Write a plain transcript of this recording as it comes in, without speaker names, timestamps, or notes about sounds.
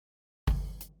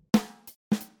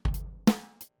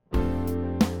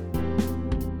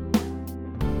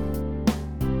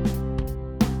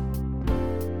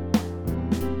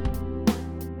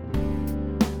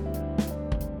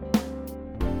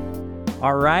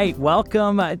All right,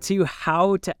 welcome to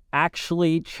How to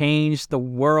Actually Change the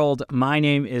World. My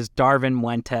name is Darvin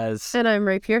Muentes. And I'm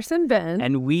Ray Pearson Ben.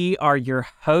 And we are your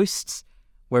hosts.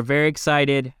 We're very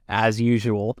excited, as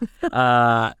usual.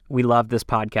 We love this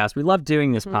podcast. We love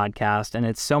doing this podcast, and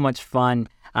it's so much fun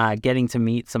getting to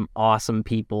meet some awesome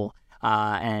people.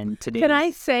 And today, Can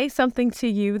I say something to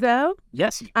you, though?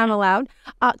 Yes. I'm allowed.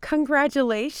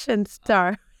 Congratulations,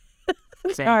 Darvin.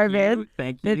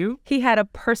 Thank you. He had a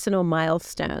personal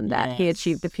milestone that he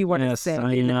achieved, if you want to say.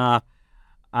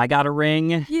 I got a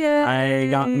ring. Yeah. I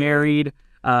got married.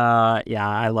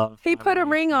 I love. He put a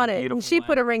ring on it, and she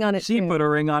put a ring on it, She too. put a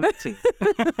ring on it, too.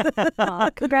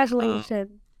 Congratulations.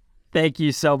 Thank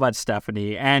you so much,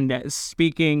 Stephanie. And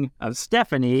speaking of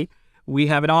Stephanie, we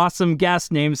have an awesome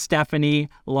guest named Stephanie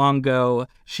Longo.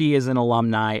 She is an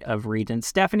alumni of Regent.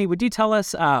 Stephanie, would you tell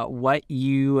us what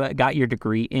you got your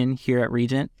degree in here at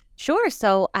Regent? Sure.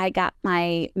 So I got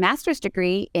my master's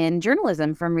degree in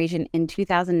journalism from Regent in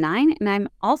 2009, and I'm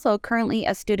also currently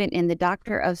a student in the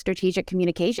Doctor of Strategic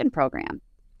Communication program.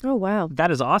 Oh, wow.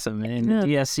 That is awesome. And the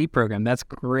DSC program, that's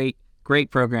great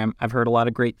program. I've heard a lot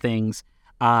of great things.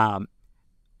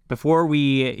 Before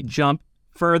we jump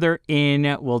further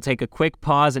in, we'll take a quick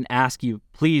pause and ask you,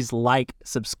 please like,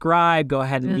 subscribe, go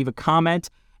ahead and leave a comment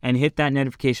and hit that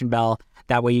notification bell.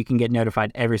 That way you can get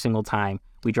notified every single time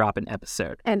we drop an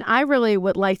episode. And I really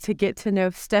would like to get to know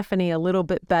Stephanie a little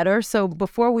bit better. So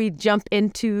before we jump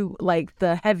into like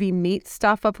the heavy meat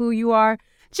stuff of who you are,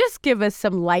 just give us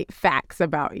some light facts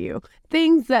about you.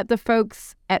 Things that the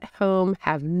folks at home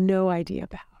have no idea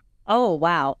about. Oh,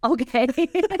 wow. Okay.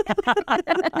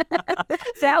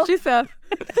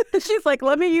 She's like,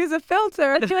 let me use a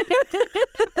filter.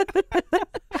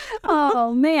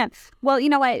 Oh, man. Well, you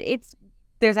know what?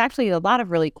 There's actually a lot of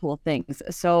really cool things.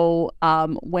 So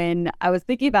when I was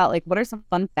thinking about like, what are some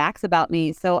fun facts about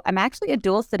me? So I'm actually a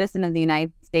dual citizen of the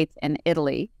United States and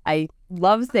Italy. I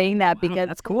love saying that because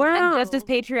that's cool. I'm just as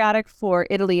patriotic for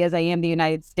Italy as I am the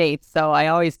United States. So I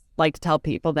always like to tell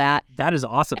people that. That is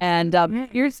awesome. And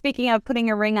you're speaking of putting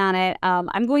a ring on it.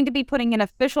 I'm going to be putting an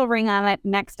official ring on it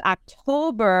next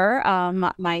October.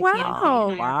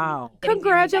 Wow.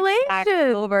 Congratulations.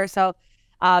 October. So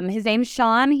his name's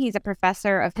Sean. He's a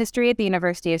professor of history at the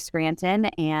University of Scranton.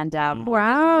 And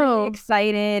really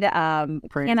excited.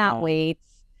 Cannot wait.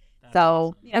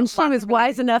 So, and she was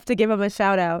wise enough to give him a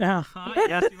shout out.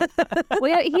 Yes.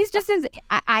 Well, he's just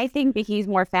I think that he's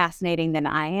more fascinating than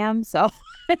I am. So,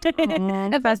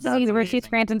 the University of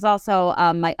Scranton's also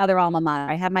my other alma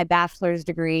mater. I have my bachelor's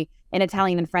degree in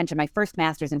Italian and French and my first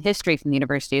master's in history from the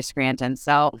University of Scranton.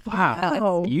 So,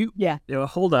 wow.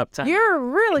 Hold up. You're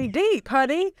really deep,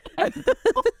 honey.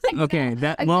 Okay. I've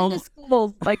been to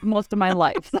school like most of my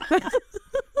life.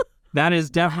 That is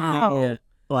definitely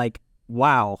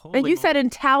wow. And you said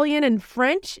Italian and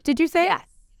French, did you say?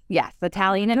 Yes.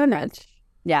 Italian and French.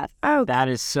 Yes. Oh, that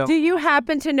is so. Do you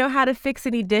happen to know how to fix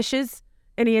any dishes?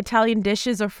 Any Italian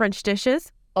dishes or French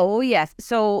dishes? Oh, yes.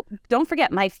 So don't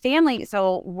forget my family.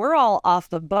 So we're all off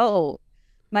the boat.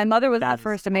 My mother was the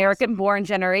first American-born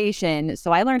generation.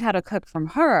 So I learned how to cook from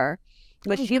her,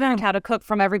 but she learned how to cook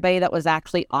from everybody that was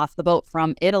actually off the boat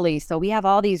from Italy. So we have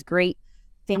all these great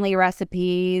family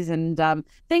recipes and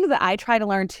things that I try to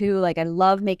learn too. Like I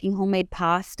love making homemade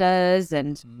pastas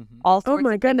and all sorts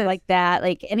of things like that.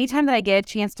 Like anytime that I get a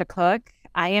chance to cook,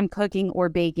 I am cooking or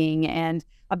baking. And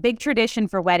a big tradition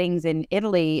for weddings in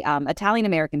Italy,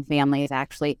 Italian-American families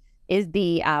actually, is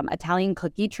the Italian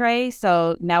cookie tray.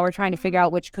 So now we're trying to figure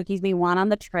out which cookies we want on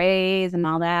the trays and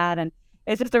all that. And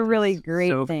it's just a really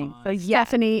great thing. So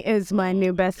Stephanie is my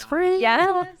new best friend.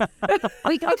 Yes.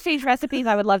 We can exchange recipes.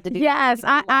 I would love to do Yes,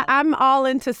 I'm all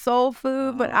into soul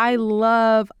food, but I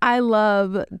love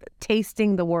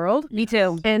tasting the world. Me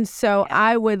too. And so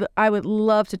I would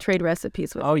love to trade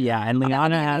recipes with. Oh yeah, and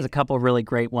Liana has a couple of really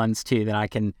great ones too that I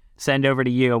can send over to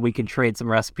you, and we can trade some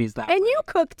recipes that. And you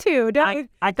cook too. That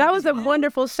was a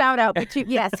wonderful shout out. But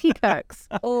yes, he cooks.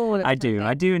 I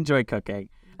do enjoy cooking.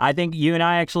 I think you and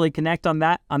I actually connect on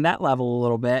that level a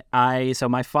little bit. So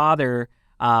my father,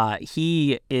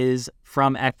 he is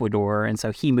from Ecuador, and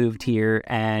so he moved here,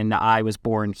 and I was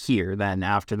born here then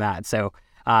after that. So,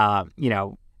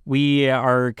 we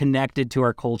are connected to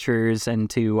our cultures and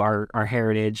to our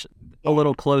heritage a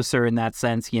little closer in that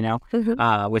sense,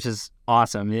 which is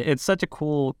awesome. It's such a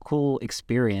cool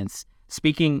experience.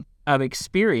 Speaking of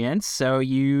experience, so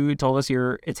you told us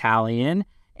you're Italian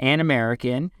and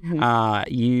American.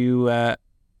 You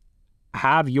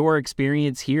have your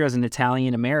experience here as an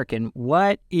Italian American.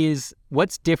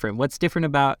 What's different? What's different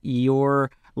about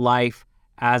your life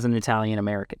as an Italian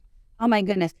American? Oh my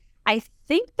goodness. I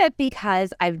think that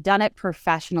because I've done it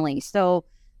professionally. So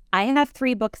I have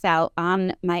 3 books out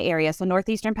on my area. So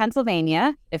Northeastern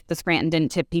Pennsylvania, if the Scranton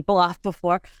didn't tip people off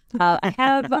before, I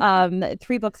have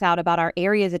 3 books out about our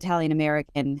area's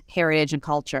Italian-American heritage and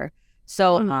culture.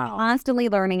 So I'm constantly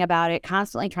learning about it,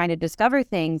 constantly trying to discover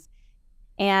things.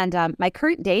 And my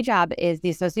current day job is the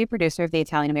associate producer of the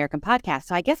Italian-American podcast.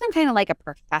 So I guess I'm kind of like a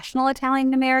professional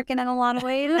Italian-American in a lot of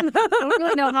ways. I don't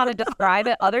really know how to describe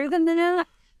it other than that.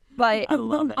 But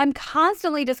I'm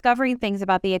constantly discovering things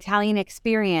about the Italian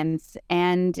experience.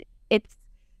 And it's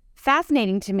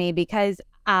fascinating to me because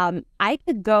I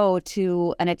could go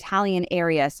to an Italian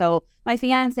area. So my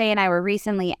fiance and I were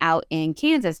recently out in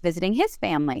Kansas visiting his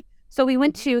family. So we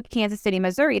went to Kansas City,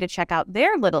 Missouri to check out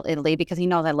their Little Italy because he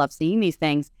knows I love seeing these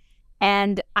things.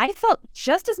 And I felt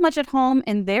just as much at home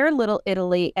in their Little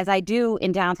Italy as I do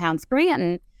in downtown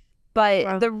Scranton.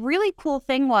 But the really cool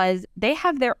thing was they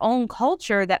have their own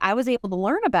culture that I was able to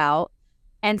learn about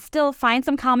and still find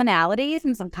some commonalities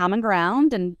and some common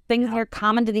ground and things that are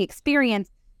common to the experience.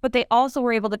 But they also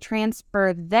were able to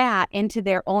transfer that into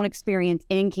their own experience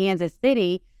in Kansas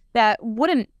City that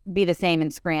wouldn't be the same in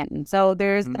Scranton. So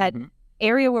there's that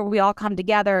area where we all come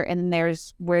together, and then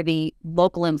there's where the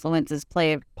local influences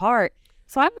play a part.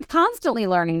 So I'm constantly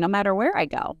learning no matter where I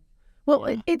go. Well,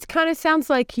 it kind of sounds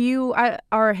like you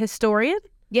are a historian.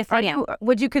 Yes, I am.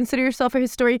 Would you consider yourself a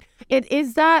historian?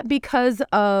 Is that because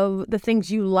of the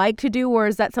things you like to do, or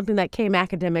is that something that came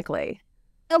academically?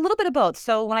 A little bit of both.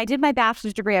 So when I did my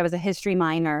bachelor's degree, I was a history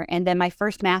minor, and then my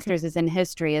first master's is in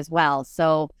history as well.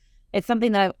 So it's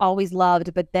something that I've always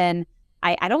loved. But then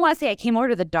I don't want to say I came over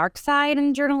to the dark side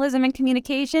in journalism and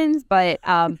communications, but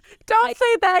don't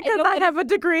say that because I have a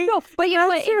degree. No, but you know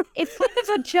what? It's kind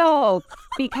of a joke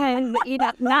because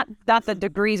not the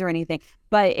degrees or anything,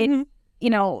 but it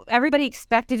everybody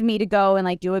expected me to go and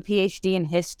like do a PhD in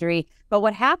history. But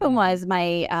what happened was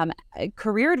my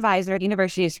career advisor at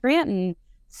University of Scranton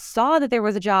saw that there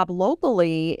was a job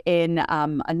locally in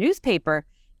a newspaper.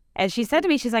 And she said to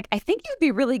me, she's like, I think you'd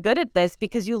be really good at this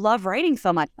because you love writing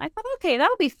so much. I thought, okay,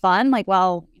 that'll be fun. Like,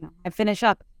 well, I finish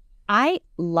up. I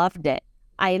loved it.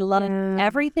 I loved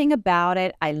everything about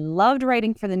it. I loved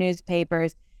writing for the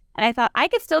newspapers. And I thought I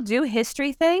could still do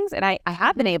history things. And I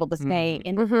have been able to stay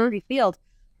in the history field.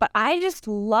 But I just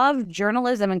love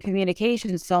journalism and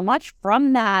communication so much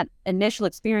from that initial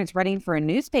experience writing for a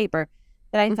newspaper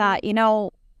that I thought,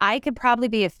 I could probably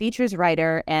be a features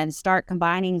writer and start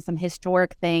combining some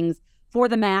historic things for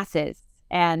the masses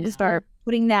and start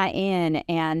putting that in.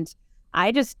 And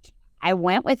I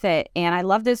went with it, and I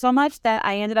loved it so much that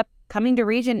I ended up coming to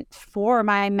Regent for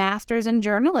my master's in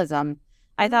journalism.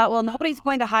 I thought, well, nobody's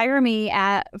going to hire me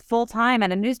at full time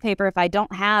at a newspaper if I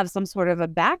don't have some sort of a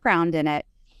background in it.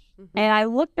 And I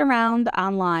looked around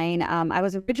online. I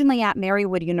was originally at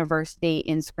Marywood University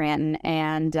in Scranton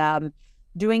and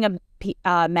doing a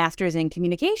master's in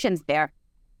communications there.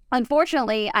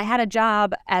 Unfortunately, I had a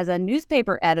job as a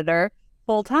newspaper editor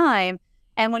full-time.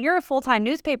 And when you're a full-time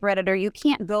newspaper editor, you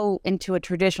can't go into a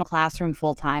traditional classroom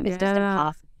full-time. It's just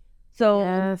impossible.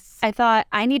 So I thought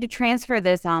I need to transfer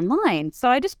this online. So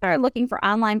I just started looking for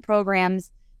online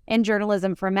programs in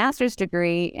journalism for a master's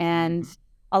degree. And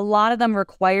a lot of them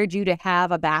required you to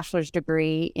have a bachelor's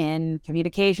degree in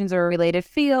communications or a related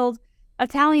field.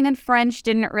 Italian and French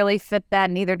didn't really fit that,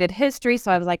 neither did history.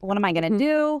 So I was like, what am I going to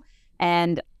do?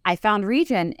 And I found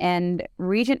Regent, and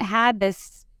Regent had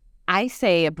this, I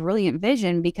say, a brilliant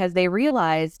vision because they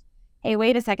realized, hey,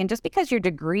 wait a second, just because your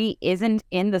degree isn't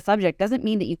in the subject doesn't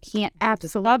mean that you can't do the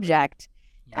subject.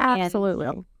 Absolutely.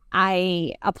 And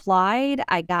I applied,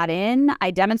 I got in,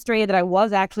 I demonstrated that I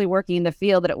was actually working in the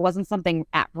field, that it wasn't something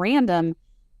at random.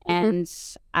 And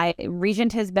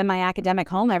Regent has been my academic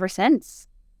home ever since.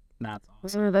 That's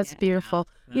awesome. Oh, that's beautiful.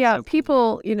 That's so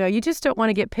people, you just don't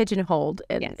want to get pigeonholed.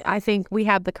 And I think we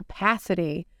have the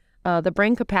capacity, the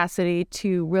brain capacity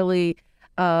to really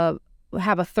have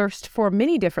a thirst for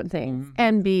many different things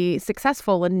and be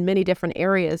successful in many different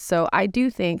areas. So I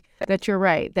do think that you're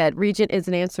right, that Regent is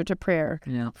an answer to prayer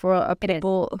for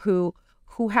people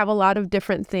who have a lot of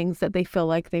different things that they feel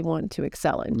like they want to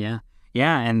excel in. Yeah.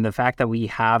 And the fact that we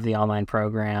have the online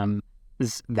program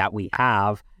that we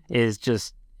have is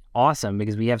just awesome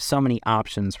because we have so many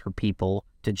options for people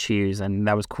to choose. And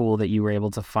that was cool that you were able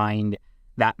to find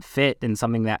that fit in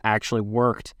something that actually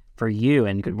worked for you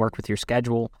and could work with your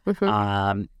schedule,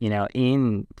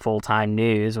 in full-time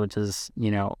news, which is,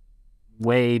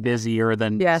 way busier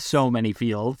than so many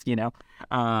fields,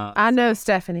 I know,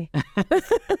 Stephanie.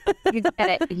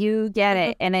 You get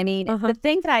it. And I mean, the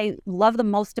thing that I love the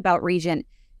most about Regent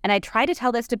And I try to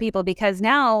tell this to people because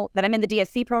now that I'm in the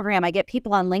DSC program, I get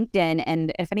people on LinkedIn.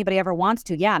 And if anybody ever wants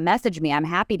to, message me. I'm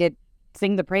happy to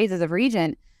sing the praises of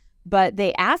Regent. But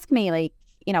they ask me, like,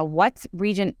 what's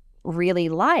Regent really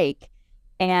like?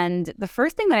 And the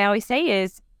first thing that I always say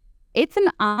is, it's an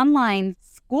online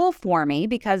school for me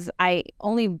because I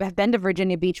only have been to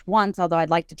Virginia Beach once, although I'd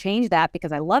like to change that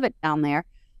because I love it down there.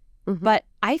 Mm-hmm. But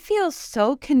I feel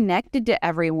so connected to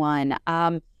everyone.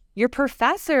 Your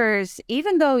professors,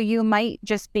 even though you might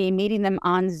just be meeting them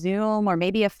on Zoom or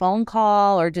maybe a phone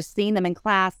call or just seeing them in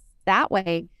class that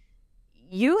way,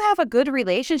 you have a good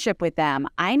relationship with them.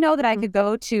 I know that I could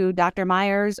go to Dr.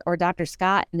 Myers or Dr.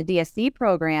 Scott in the DSC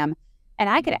program and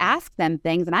I could ask them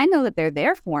things, and I know that they're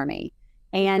there for me.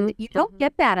 And you don't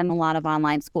get that in a lot of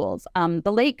online schools.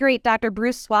 The late, great Dr.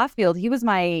 Bruce Swaffield, he was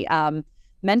my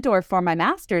mentor for my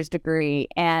master's degree.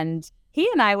 And he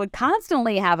and I would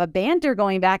constantly have a banter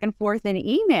going back and forth in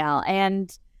email.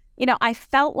 And, I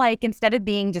felt like instead of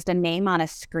being just a name on a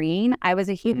screen, I was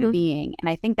a human being. And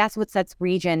I think that's what sets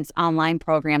Regent's online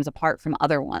programs apart from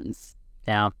other ones.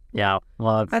 Yeah.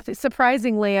 Well,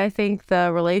 surprisingly, I think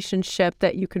the relationship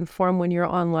that you can form when you're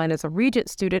online as a Regent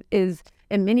student is,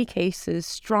 in many cases,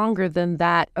 stronger than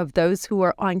that of those who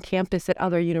are on campus at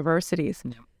other universities.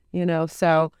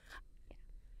 So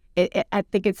I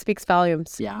think it speaks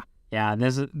volumes. Yeah.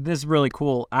 This is really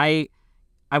cool. I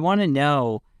want to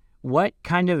know what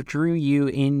kind of drew you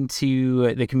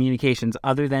into the communications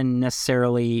other than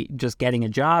necessarily just getting a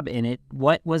job in it.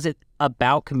 What was it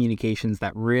about communications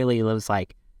that really was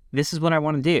like, this is what I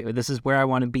want to do. This is where I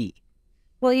want to be?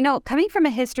 Well, coming from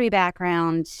a history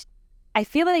background, I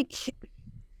feel like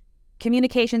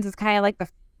communications is kind of like the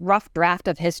rough draft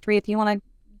of history, if you want to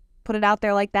put it out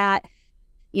there like that.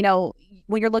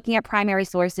 When you're looking at primary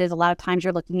sources, a lot of times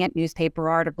you're looking at newspaper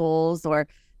articles or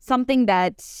something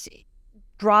that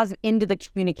draws into the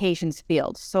communications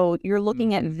field. So you're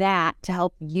looking at that to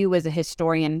help you as a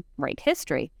historian write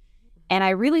history. And I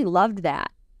really loved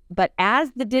that. But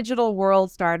as the digital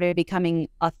world started becoming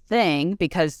a thing,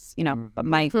 because,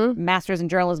 my master's in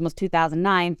journalism was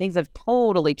 2009, things have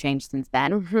totally changed since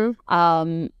then.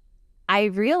 I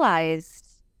realized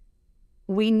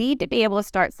we need to be able to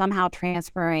start somehow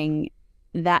transferring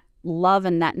that love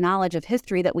and that knowledge of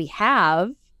history that we have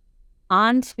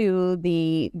onto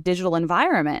the digital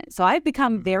environment. So I've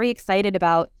become very excited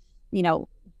about,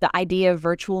 the idea of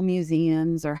virtual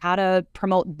museums or how to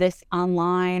promote this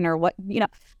online or what,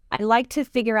 I like to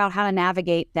figure out how to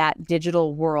navigate that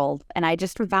digital world. And I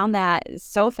just found that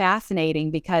so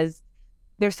fascinating because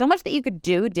there's so much that you could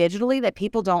do digitally that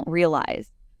people don't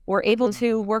realize. We're able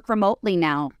to work remotely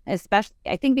now, especially,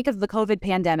 I think because of the COVID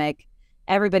pandemic,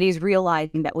 everybody's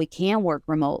realizing that we can work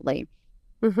remotely.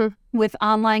 With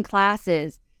online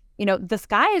classes, the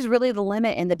sky is really the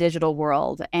limit in the digital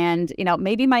world. And,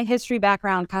 maybe my history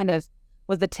background kind of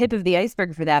was the tip of the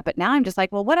iceberg for that. But now I'm just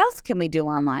like, well, what else can we do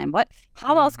online?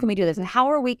 How else can we do this? And how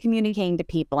are we communicating to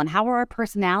people? And how are our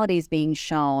personalities being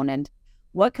shown? And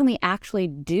what can we actually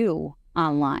do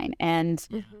online? And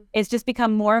it's just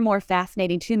become more and more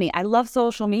fascinating to me. I love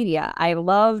social media. I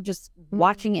love just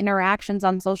watching interactions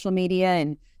on social media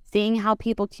and seeing how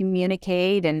people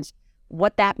communicate and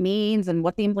what that means and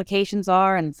what the implications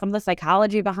are and some of the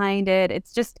psychology behind it.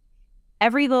 It's just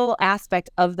every little aspect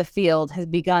of the field has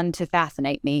begun to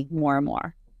fascinate me more and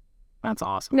more. That's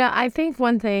awesome. Now, I think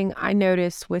one thing I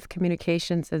noticed with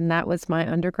communications, and that was my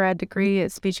undergrad degree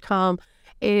at SpeechComm,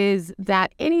 is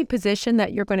that any position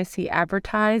that you're going to see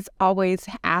advertised always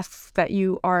asks that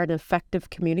you are an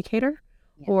effective communicator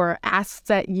or asks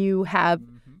that you have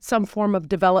some form of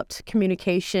developed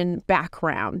communication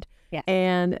background. Yeah.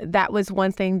 And that was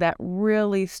one thing that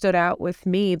really stood out with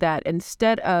me, that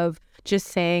instead of just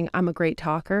saying I'm a great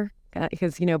talker,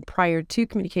 because, prior to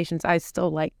communications, I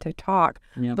still like to talk,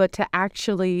 but to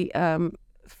actually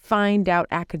find out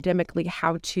academically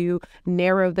how to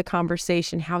narrow the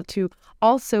conversation, how to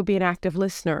also be an active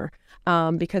listener,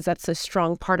 because that's a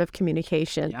strong part of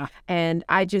communication. Yeah. And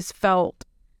I just felt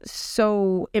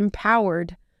so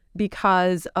empowered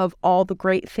because of all the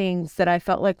great things that I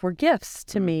felt like were gifts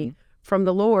to me from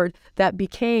the Lord that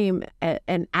became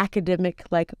an academic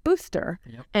booster.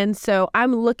 Yep. And so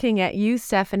I'm looking at you,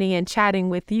 Stephanie, and chatting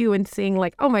with you and seeing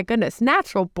oh my goodness,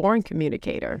 natural born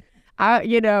communicator. I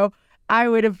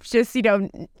would have just,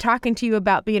 talking to you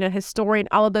about being a historian,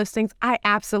 all of those things. I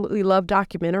absolutely love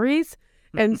documentaries.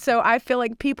 And so I feel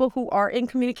like people who are in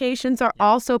communications are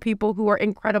also people who are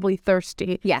incredibly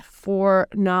thirsty for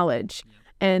knowledge.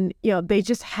 And, they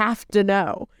just have to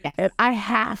know. Yes. And I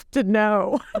have to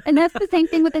know. And that's the same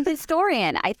thing with a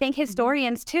historian. I think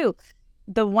historians, too,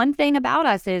 the one thing about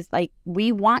us is like,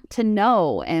 we want to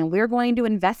know, and we're going to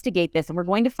investigate this, and we're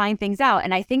going to find things out.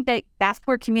 And I think that that's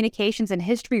where communications and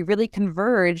history really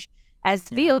converge as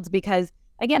fields, because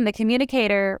again, the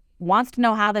communicator wants to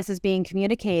know how this is being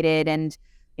communicated, and,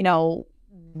 you know,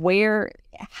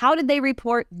 how did they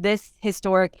report this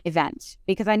historic event?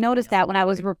 Because I noticed that when I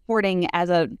was reporting as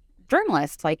a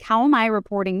journalist, like, how am I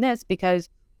reporting this? Because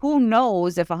who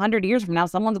knows if 100 years from now,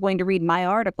 someone's going to read my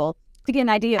article to get an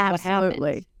idea of what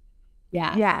happened.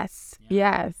 Yeah. Yes.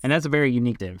 Yes. And that's a very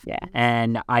unique perspective. Yeah.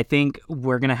 And I think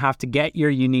we're going to have to get your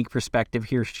unique perspective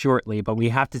here shortly, but we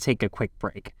have to take a quick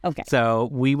break. Okay. So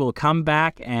we will come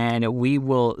back and we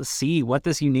will see what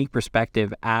this unique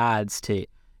perspective adds to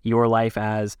your life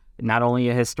as not only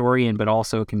a historian, but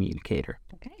also a communicator.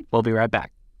 Okay. We'll be right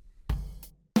back.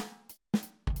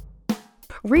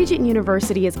 Regent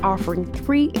University is offering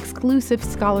 3 exclusive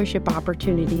scholarship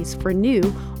opportunities for new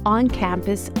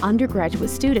on-campus undergraduate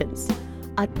students: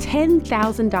 a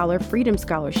 $10,000 Freedom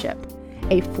Scholarship,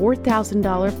 a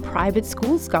 $4,000 private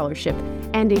school scholarship,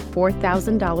 and a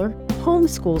 $4,000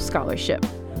 homeschool scholarship.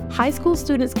 High school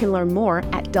students can learn more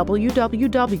at www.regent.edu.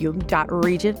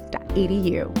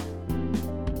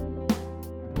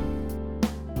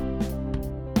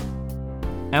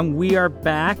 And we are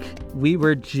back. We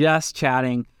were just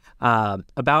chatting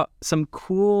about some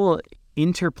cool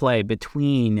interplay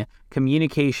between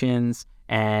communications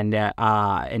and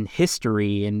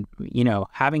history, and, you know,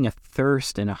 having a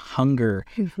thirst and a hunger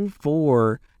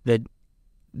for the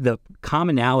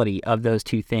commonality of those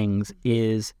two things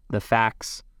is the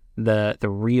facts, the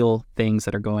real things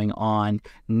that are going on,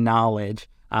 knowledge.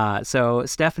 So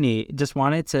Stephanie, just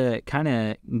wanted to kind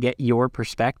of get your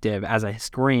perspective as a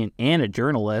historian and a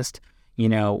journalist. You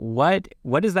know, what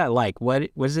is that like? What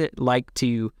is it like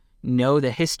to know the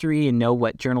history and know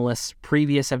what journalists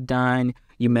previous have done?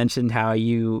 You mentioned how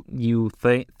you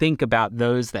think about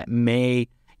those that may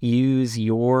use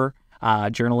your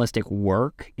journalistic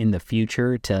work in the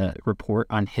future to report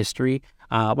on history.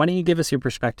 Why don't you give us your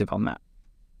perspective on that?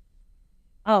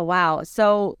 Oh, wow.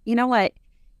 So, you know what?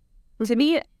 To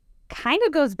me, it kind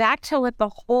of goes back to what the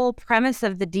whole premise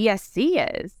of the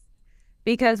DSC is.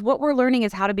 Because what we're learning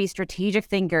is how to be strategic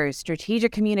thinkers,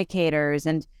 strategic communicators,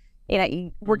 and, you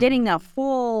know, we're getting a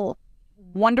full,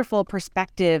 wonderful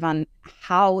perspective on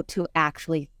how to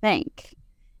actually think.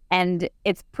 And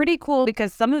it's pretty cool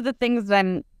because some of the things that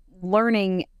I'm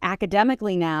learning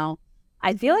academically now,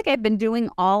 I feel like I've been doing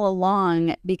all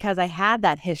along because I had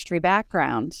that history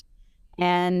background.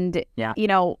 And, you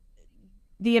know,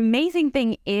 the amazing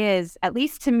thing is, at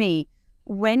least to me,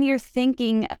 when you're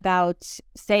thinking about,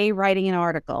 say, writing an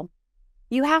article,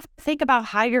 you have to think about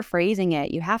how you're phrasing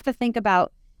it. You have to think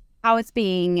about how it's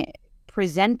being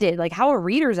presented, like how a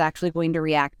reader's actually going to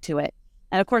react to it.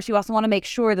 And of course, you also want to make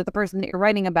sure that the person that you're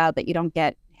writing about, that you don't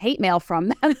get hate mail from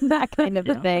them, that kind of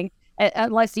a thing,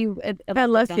 unless you've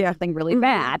done something really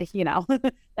bad, you know,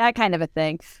 that kind of a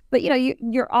thing. But, you know,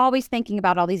 you're always thinking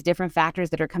about all these different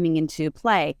factors that are coming into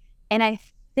play. And I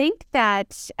think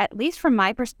that, at least from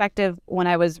my perspective, when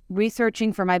I was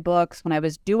researching for my books, when I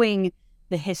was doing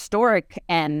the historic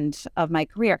end of my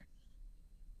career,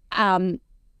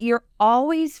 you're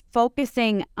always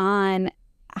focusing on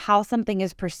how something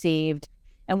is perceived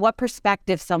and what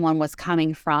perspective someone was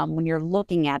coming from when you're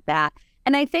looking at that.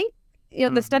 And I think, you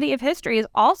know, the study of history is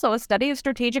also a study of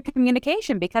strategic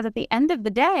communication, because at the end of the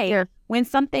day, when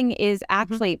something is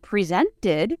actually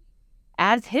presented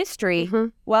as history,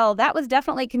 well, that was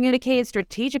definitely communicated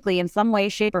strategically in some way,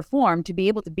 shape, or form to be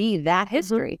able to be that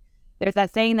history. There's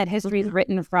that saying that history is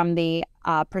written from the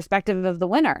perspective of the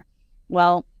winner.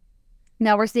 Well,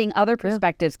 now we're seeing other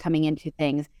perspectives coming into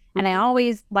things. And I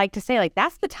always like to say, like,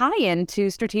 that's the tie-in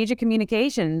to strategic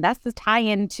communication. That's the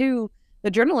tie-in to the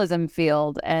journalism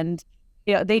field. And,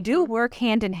 you know, they do work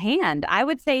hand in hand. I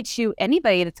would say to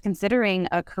anybody that's considering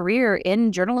a career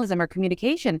in journalism or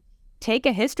communication, take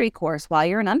a history course while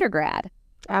you're an undergrad.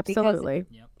 Absolutely.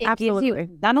 Absolutely.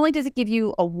 Not only does it give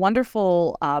you a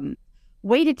wonderful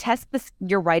way to test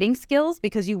your writing skills,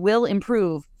 because you will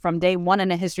improve from day one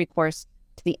in a history course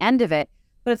to the end of it,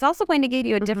 but it's also going to give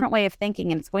you a different way of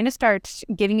thinking, and it's going to start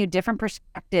giving you different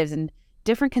perspectives and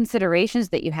different considerations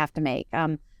that you have to make.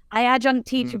 I adjunct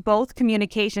teach both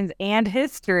communications and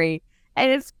history,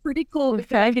 and it's pretty cool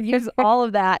because I can use all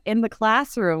of that in the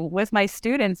classroom with my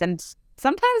students. And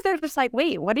sometimes they're just like,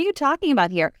 wait, what are you talking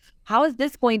about here? How is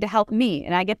this going to help me?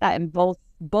 And I get that in both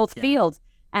fields.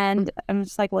 And I'm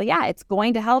just like, well, yeah, it's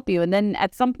going to help you. And then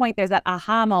at some point there's that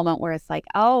aha moment where it's like,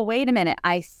 oh, wait a minute,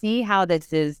 I see how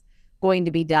this is going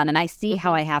to be done, and I see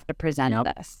how I have to present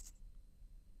this.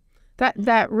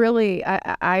 That really,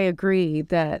 I agree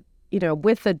that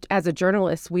as a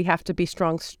journalist, we have to be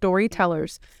strong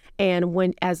storytellers. And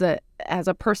when as a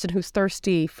person who's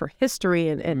thirsty for history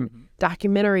and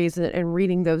documentaries and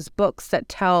reading those books that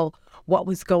tell what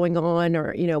was going on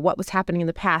or, what was happening in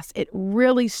the past, it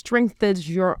really strengthens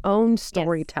your own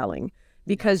storytelling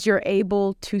because you're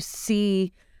able to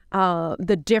see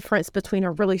the difference between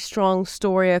a really strong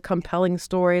story, a compelling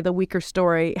story, the weaker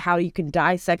story, how you can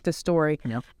dissect a story.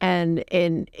 Yep. And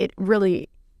it really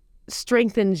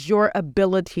strengthens your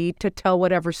ability to tell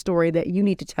whatever story that you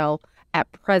need to tell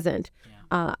at present.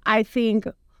 I think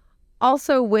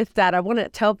also with that, I want to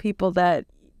tell people that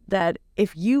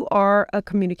if you are a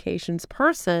communications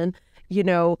person,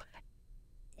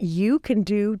 you can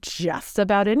do just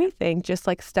about anything, just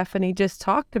like Stephanie just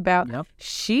talked about. Yep.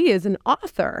 She is an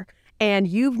author, and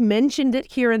you've mentioned it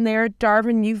here and there.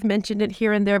 Darvin, you've mentioned it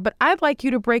here and there, but I'd like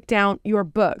you to break down your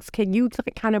books. Can you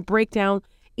kind of break down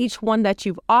each one that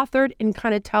you've authored and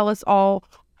kind of tell us all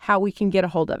how we can get a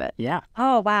hold of it? Yeah.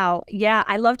 Oh, wow. Yeah,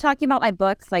 I love talking about my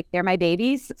books like they're my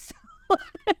babies.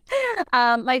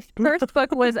 My first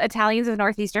book was Italians of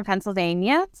Northeastern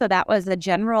Pennsylvania. So that was a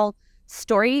general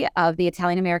story of the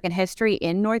Italian-American history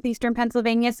in Northeastern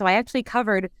Pennsylvania. So I actually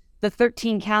covered the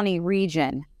 13-county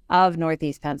region of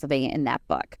Northeast Pennsylvania in that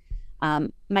book.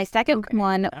 My second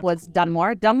one was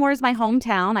Dunmore. Dunmore is my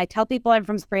hometown. I tell people I'm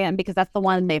from Scranton because that's the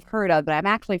one they've heard of, but I'm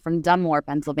actually from Dunmore,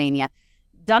 Pennsylvania.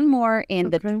 Dunmore in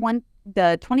the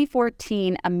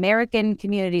 2014 American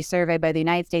Community Survey by the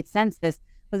United States Census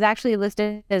was actually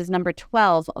listed as number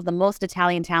 12 of the most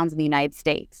Italian towns in the United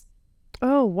States.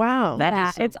 Oh, wow.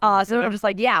 It's awesome. I'm just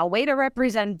like, way to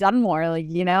represent Dunmore.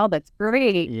 That's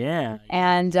great. Yeah.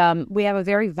 And we have a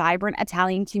very vibrant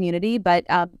Italian community. But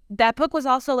that book was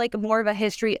also like more of a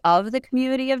history of the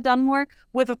community of Dunmore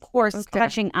with, of course,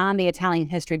 touching on the Italian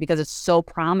history because it's so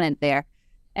prominent there.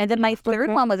 And then my third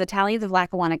one was Italians of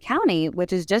Lackawanna County,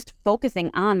 which is just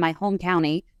focusing on my home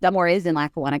county. Dunmore is in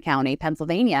Lackawanna County,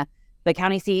 Pennsylvania. The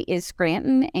county seat is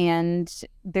Scranton, and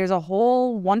there's a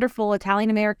whole wonderful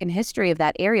Italian-American history of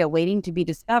that area waiting to be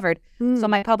discovered. So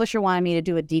my publisher wanted me to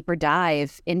do a deeper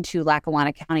dive into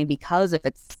Lackawanna County because of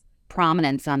its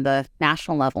prominence on the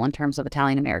national level in terms of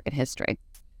Italian-American history.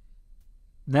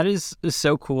 That is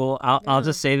so cool. I'll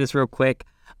just say this real quick.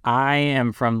 I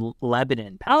am from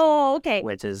Lebanon, Pennsylvania, Oh, okay.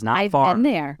 which is not I've far been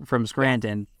there. from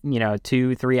Scranton,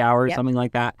 2-3 hours, Yep. something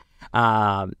like that.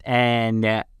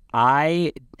 And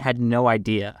I had no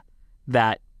idea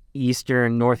that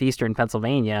northeastern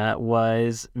Pennsylvania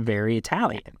was very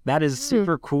Italian. That is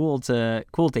super cool to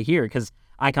hear because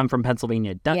I come from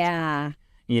Pennsylvania Dutch. Yeah.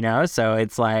 So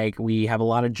it's like we have a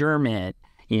lot of German,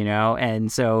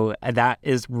 and so that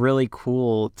is really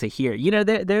cool to hear.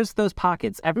 There's those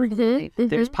pockets everywhere.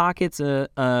 There's pockets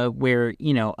where,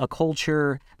 a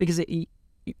culture, because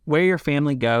where your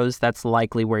family goes, that's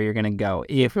likely where you're going to go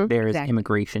if there's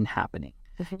immigration happening.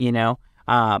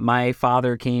 My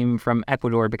father came from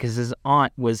Ecuador because his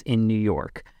aunt was in New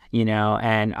York,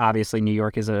 and obviously New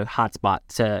York is a hot spot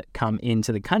to come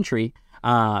into the country.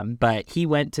 But he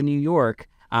went to New York.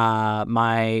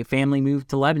 My family moved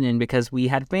to Lebanon because we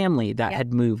had family that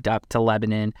had moved up to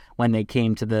Lebanon when they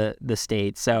came to the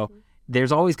States. So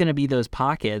there's always going to be those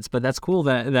pockets, but that's cool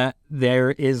that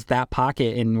there is that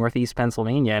pocket in Northeast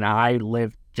Pennsylvania, and I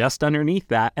live just underneath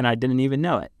that, and I didn't even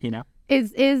know it,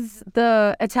 Is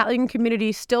the Italian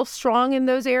community still strong in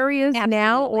those areas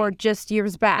now or just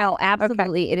years back? No,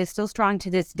 absolutely. Okay. It is still strong to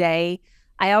this day.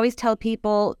 I always tell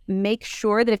people, make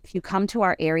sure that if you come to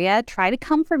our area, try to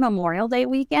come for Memorial Day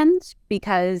weekend,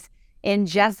 because in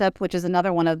Jessup, which is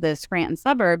another one of the Scranton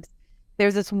suburbs,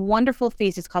 there's this wonderful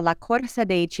feast. It's called La Corsa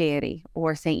dei Ceri,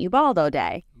 or St. Ubaldo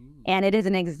Day. And it is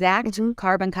an exact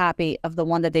carbon copy of the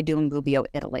one that they do in Gubbio,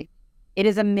 Italy. It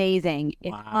is amazing.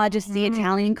 Wow. Just the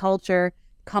Italian culture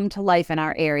come to life in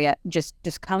our area. Just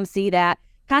come see that.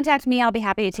 Contact me. I'll be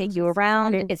happy to take you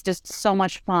around. It's just so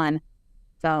much fun.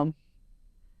 So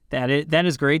that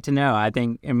is great to know. I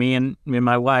think me and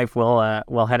my wife will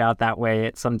head out that way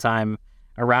at some time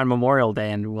around Memorial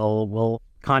Day, and we'll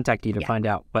contact you to find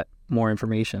out more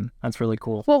information. That's really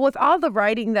cool. Well, with all the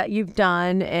writing that you've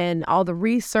done and all the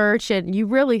research, and you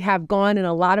really have gone in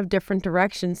a lot of different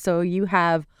directions, so you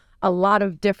have a lot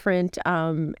of different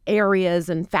areas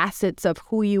and facets of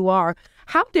who you are.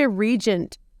 How did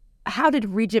Regent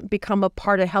become a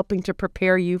part of helping to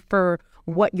prepare you for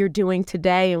what you're doing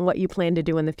today and what you plan to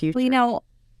do in the future? Well,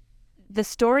 the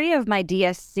story of my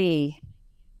DSC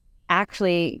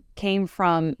actually came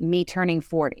from me turning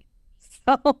 40.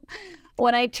 So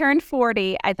when I turned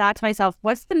 40, I thought to myself,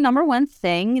 what's the number one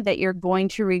thing that you're going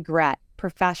to regret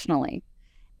professionally?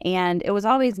 And it was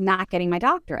always not getting my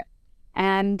doctorate.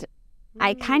 And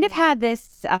I kind of had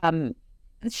this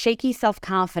shaky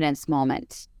self-confidence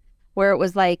moment where it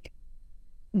was like,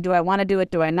 do I want to do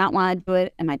it? Do I not want to do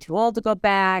it? Am I too old to go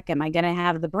back? Am I going to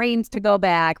have the brains to go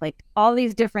back? Like all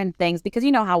these different things, because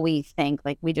you know how we think,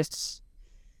 like we just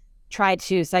try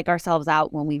to psych ourselves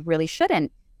out when we really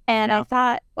shouldn't. And I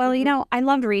thought, well, I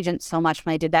loved Regent so much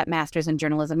when I did that master's in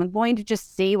journalism. I'm going to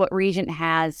just see what Regent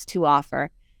has to offer.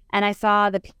 And I saw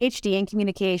the PhD in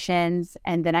communications,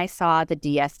 and then I saw the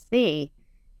DSC.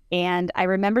 And I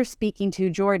remember speaking to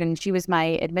Jordan. She was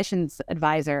my admissions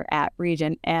advisor at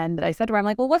Regent. And I said to her, I'm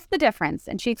like, well, what's the difference?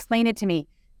 And she explained it to me.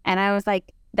 And I was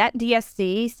like, that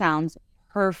DSC sounds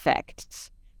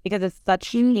perfect because it's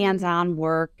such hands-on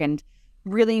work and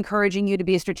really encouraging you to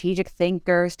be a strategic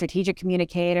thinker, strategic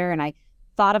communicator. And I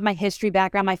thought of my history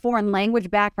background, my foreign language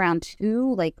background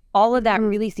too. Like all of that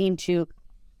really seemed to,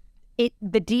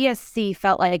 the DSC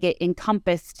felt like it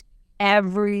encompassed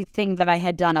everything that I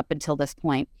had done up until this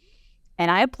point. And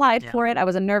I applied for it. I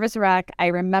was a nervous wreck. I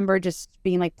remember just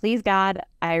being like, please God,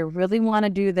 I really want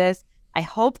to do this. I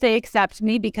hope they accept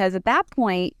me, because at that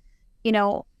point,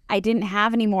 I didn't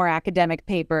have any more academic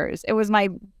papers. It was my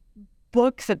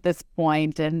books at this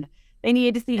point, and they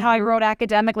needed to see how I wrote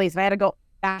academically. So I had to go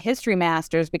back history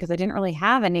masters because I didn't really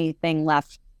have anything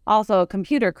left. Also, a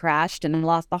computer crashed and I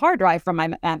lost the hard drive from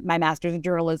my master's in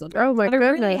journalism. Oh my goodness!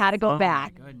 I really had to go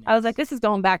back. I was like, this is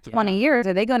going back 20 years.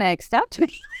 Are they going to accept me?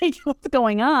 Like, what's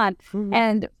going on?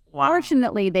 And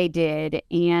fortunately, they did,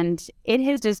 and it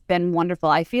has just been wonderful.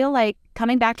 I feel like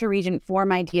coming back to Regent for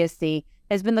my DSC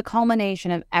has been the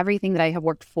culmination of everything that I have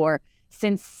worked for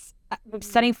since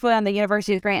setting foot on the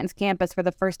University of Scranton's campus for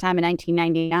the first time in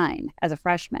 1999 as a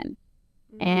freshman.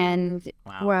 And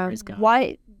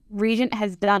what Regent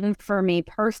has done for me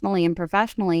personally and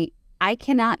professionally, I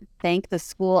cannot thank the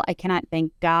school, I cannot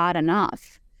thank God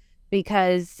enough,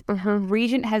 because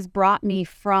Regent has brought me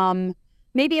from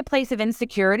maybe a place of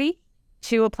insecurity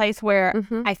to a place where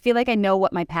I feel like I know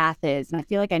what my path is, and I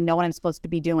feel like I know what I'm supposed to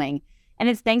be doing. And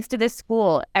it's thanks to this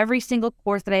school. Every single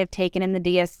course that I have taken in the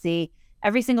DSC,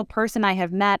 every single person I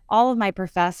have met, all of my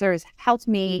professors helped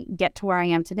me get to where I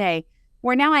am today,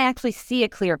 where now I actually see a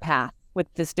clear path with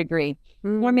this degree.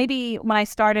 Or maybe when I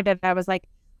started it, I was like,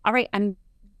 all right, I'm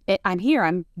here.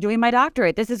 I'm doing my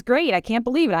doctorate. This is great. I can't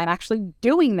believe it. I'm actually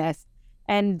doing this.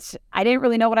 And I didn't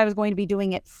really know what I was going to be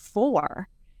doing it for.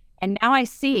 And now I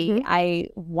see I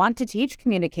want to teach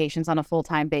communications on a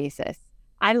full-time basis.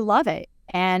 I love it.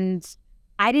 And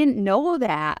I didn't know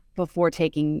that before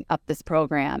taking up this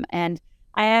program. And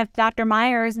I have Dr.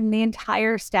 Myers and the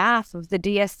entire staff of the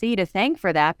DSC to thank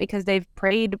for that, because they've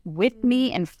prayed with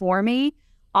me and for me.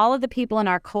 All of the people in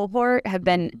our cohort have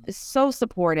been so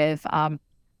supportive.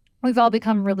 We've all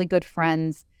become really good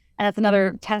friends. And that's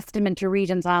another testament to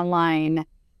Regent's online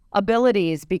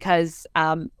abilities, because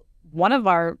one of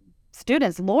our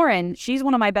students, Lauren, she's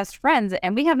one of my best friends,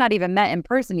 and we have not even met in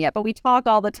person yet, but we talk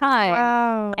all the time.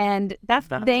 Wow. And that's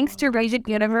thanks to Regent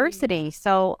University.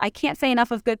 So I can't say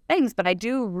enough of good things, but I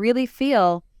do really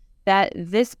feel that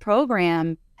this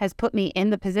program has put me in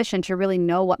the position to really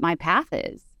know what my path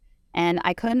is. And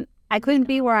I couldn't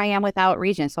be where I am without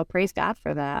Regent. So praise God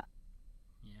for that.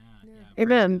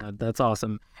 Amen. That's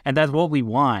awesome. And that's what we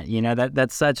want.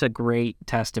 That's such a great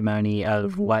testimony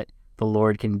of what the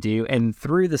Lord can do. And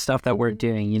through the stuff that we're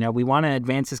doing, we want to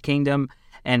advance his kingdom,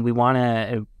 and we want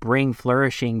to bring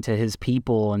flourishing to his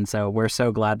people. And so we're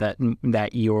so glad that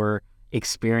you're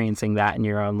experiencing that in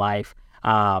your own life.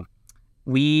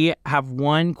 We have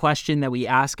one question that we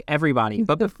ask everybody.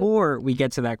 But before we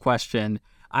get to that question,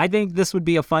 I think this would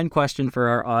be a fun question for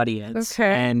our audience.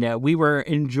 Okay. And we were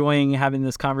enjoying having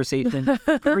this conversation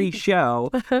pre-show.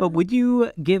 But would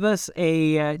you give us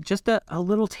just a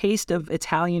little taste of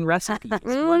Italian recipes?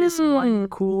 What is one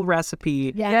cool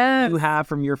recipe you have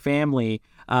from your family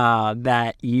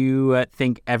that you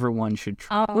think everyone should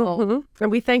try?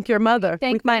 And we thank your mother.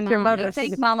 Thank my mom.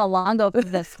 Thank Mama Longo for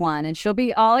this one, and she'll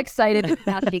be all excited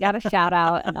now. She got a shout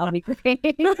out, and I'll be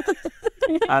great.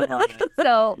 I love it.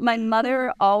 So my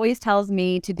mother always tells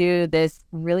me to do this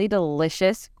really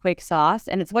delicious quick sauce,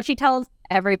 and it's what she tells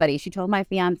everybody. She told my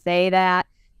fiance that.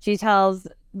 She tells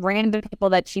random people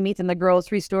that she meets in the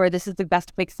grocery store, this is the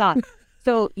best quick sauce.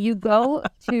 So you go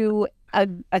to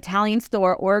an Italian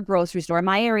store or a grocery store. In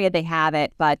my area, they have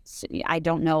it, but I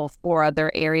don't know for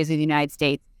other areas of the United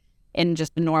States in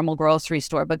just a normal grocery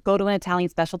store. But go to an Italian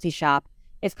specialty shop.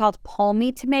 It's called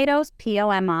Pomi tomatoes,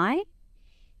 P-O-M-I.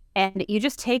 And you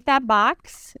just take that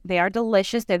box. They are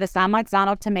delicious. They're the San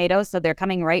Marzano tomatoes, so they're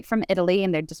coming right from Italy,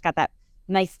 and they've just got that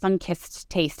nice sun-kissed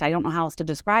taste. I don't know how else to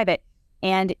describe it.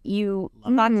 And you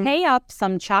saute up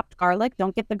some chopped garlic.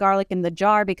 Don't get the garlic in the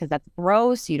jar because that's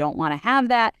gross. You don't want to have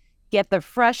that. Get the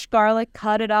fresh garlic,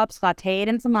 cut it up, saute it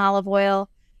in some olive oil.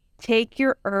 Take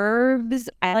your herbs.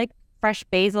 I like fresh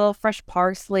basil, fresh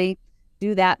parsley.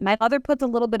 Do that. My mother puts a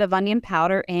little bit of onion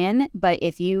powder in, but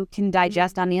if you can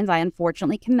digest onions, I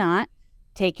unfortunately cannot.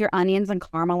 Take your onions and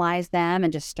caramelize them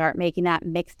and just start making that,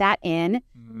 mix that in.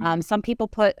 Some people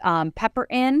put pepper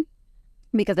in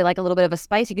because they like a little bit of a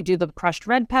spice. You could do the crushed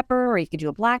red pepper or you could do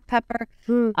a black pepper.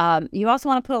 You also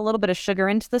want to put a little bit of sugar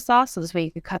into the sauce so this way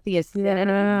you could cut the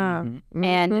acidity.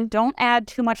 And don't add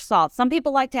too much salt. Some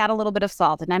people like to add a little bit of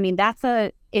salt. And I mean, that's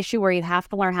a issue where you have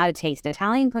to learn how to taste.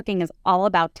 Italian cooking is all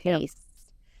about taste.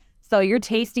 So you're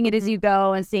tasting it as you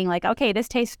go and seeing like, okay, this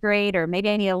tastes great, or maybe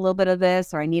I need a little bit of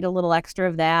this, or I need a little extra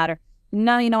of that, or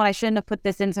no, you know what, I shouldn't have put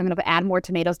this in, so I'm going to add more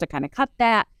tomatoes to kind of cut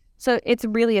that. So it's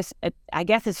really, I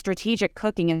guess it's strategic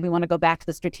cooking, and we want to go back to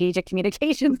the strategic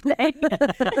communication thing.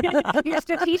 You're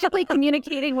strategically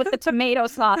communicating with the tomato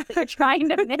sauce that you're trying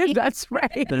to make. That's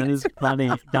right. That is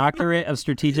funny. Doctorate of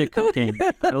strategic cooking.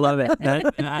 I love it.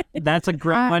 That's a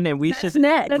great one, and we should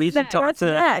talk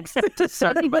to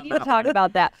somebody to talk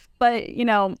about that. But, you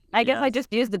know, I guess I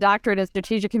just used the doctorate of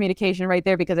strategic communication right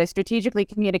there because I strategically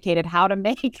communicated how to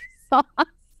make sauce.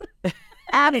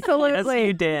 Absolutely. Yes,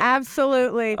 you did.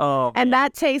 Absolutely. Oh, and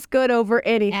that tastes good over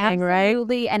anything, right?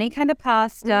 Absolutely. Any kind of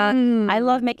pasta. I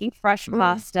love making fresh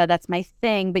pasta. That's my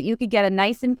thing. But you could get a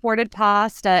nice imported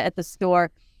pasta at the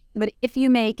store. But if you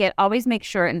make it, always make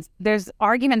sure, and there's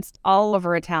arguments all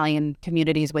over Italian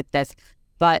communities with this,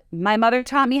 but my mother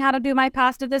taught me how to do my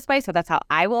pasta this way, so that's how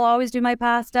I will always do my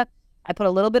pasta. I put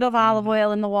a little bit of olive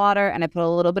oil in the water, and I put a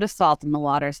little bit of salt in the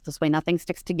water, so this way nothing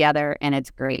sticks together, and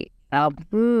it's great.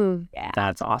 Yeah.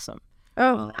 That's awesome.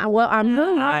 Oh, well, I'm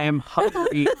hungry. I am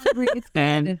hungry.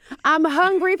 And I'm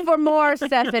hungry for more,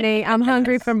 Stephanie. I'm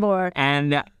hungry for more.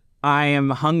 And I am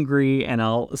hungry, and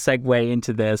I'll segue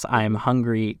into this. I am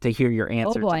hungry to hear your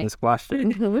answer to this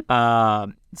question.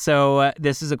 So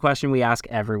this is a question we ask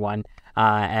everyone,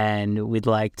 and we'd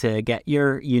like to get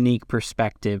your unique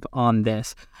perspective on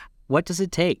this. What does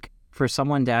it take for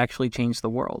someone to actually change the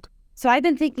world? So I've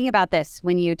been thinking about this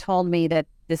when you told me that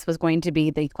this was going to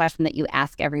be the question that you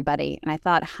ask everybody. And I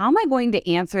thought, how am I going to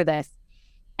answer this?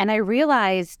 And I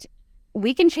realized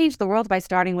we can change the world by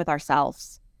starting with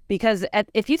ourselves. Because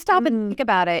if you stop and think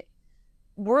about it,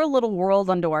 we're a little world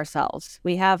unto ourselves.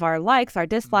 We have our likes, our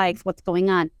dislikes, what's going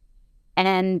on.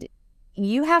 And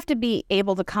you have to be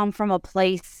able to come from a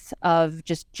place of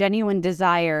just genuine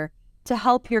desire to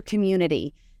help your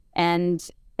community. And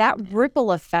that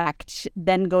ripple effect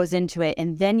then goes into it,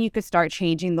 and then you could start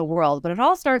changing the world. But it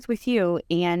all starts with you.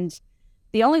 And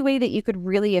the only way that you could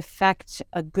really affect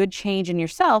a good change in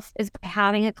yourself is by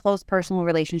having a close personal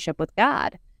relationship with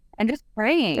God and just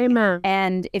praying. Amen.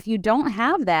 And if you don't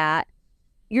have that,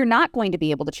 you're not going to be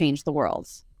able to change the world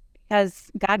because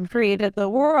God created the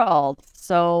world.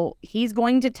 So he's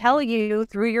going to tell you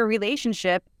through your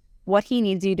relationship what he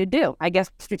needs you to do. I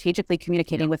guess strategically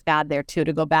communicating with God there too,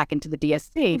 to go back into the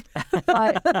DSC.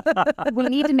 But we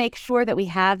need to make sure that we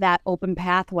have that open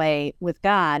pathway with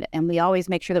God, and we always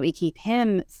make sure that we keep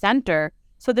him center.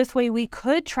 So this way we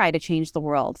could try to change the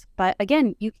world. But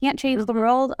again, you can't change the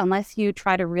world unless you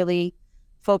try to really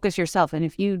focus yourself. And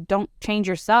if you don't change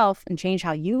yourself and change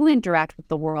how you interact with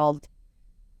the world,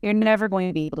 you're never going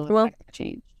to be able to affect that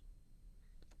change.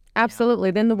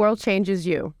 Absolutely. Then the world changes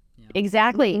you.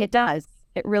 Exactly. It does.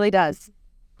 It really does.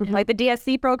 Like the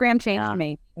DSC program changed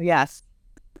me. Yes.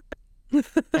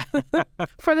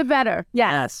 For the better.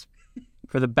 Yes.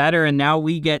 For the better. And now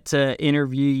we get to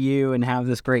interview you and have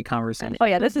this great conversation. Oh,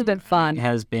 yeah. This has been fun. It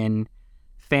has been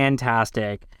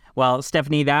fantastic. Well,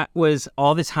 Stephanie, that was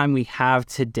all the time we have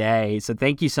today. So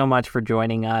thank you so much for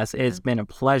joining us. It's been a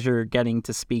pleasure getting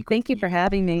to speak. Thank you for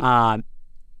having me.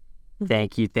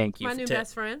 Thank you. My new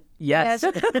best friend. Yes.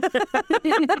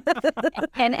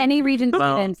 And any Regent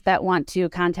students that want to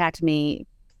contact me,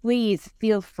 please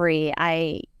feel free.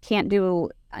 I can't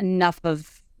do enough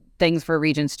of things for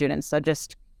Regent students. So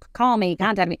just call me,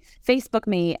 contact me, Facebook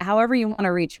me, however you want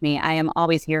to reach me. I am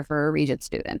always here for a Regent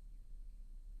student.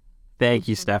 Thank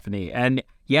you, Stephanie. And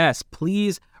yes,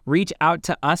 please reach out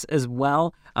to us as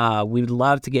well. We'd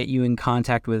love to get you in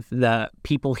contact with the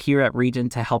people here at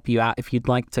Regent to help you out. If you'd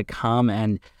like to come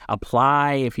and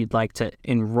apply, if you'd like to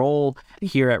enroll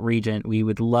here at Regent, we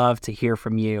would love to hear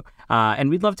from you. And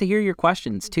we'd love to hear your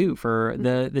questions too for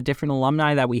the different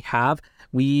alumni that we have.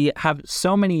 We have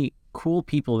so many cool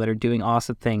people that are doing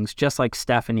awesome things just like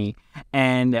Stephanie,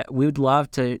 and we would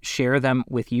love to share them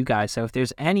with you guys. So if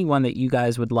there's anyone that you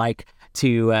guys would like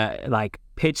to like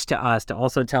pitch to us, to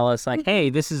also tell us like, hey,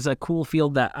 this is a cool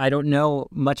field that I don't know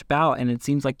much about, and it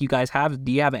seems like you guys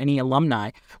do you have any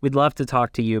alumni? We'd love to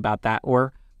talk to you about that,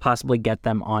 or possibly get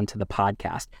them onto the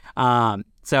podcast.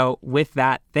 So with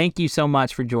that, thank you so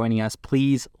much for joining us.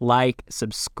 Please like,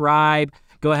 subscribe,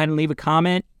 go ahead and leave a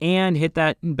comment, and hit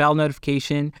that bell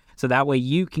notification so that way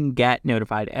you can get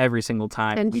notified every single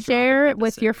time. And share it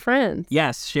with your friends.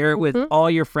 Yes, share it with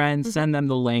all your friends. Send them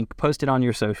the link. Post it on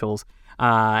your socials.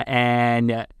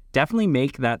 And definitely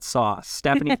make that sauce.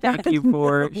 Stephanie, thank you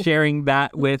for sharing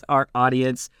that with our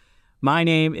audience. My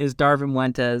name is Darvin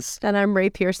Fuentes. And I'm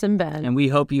Ray Pearson Ben. And we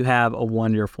hope you have a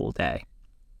wonderful day.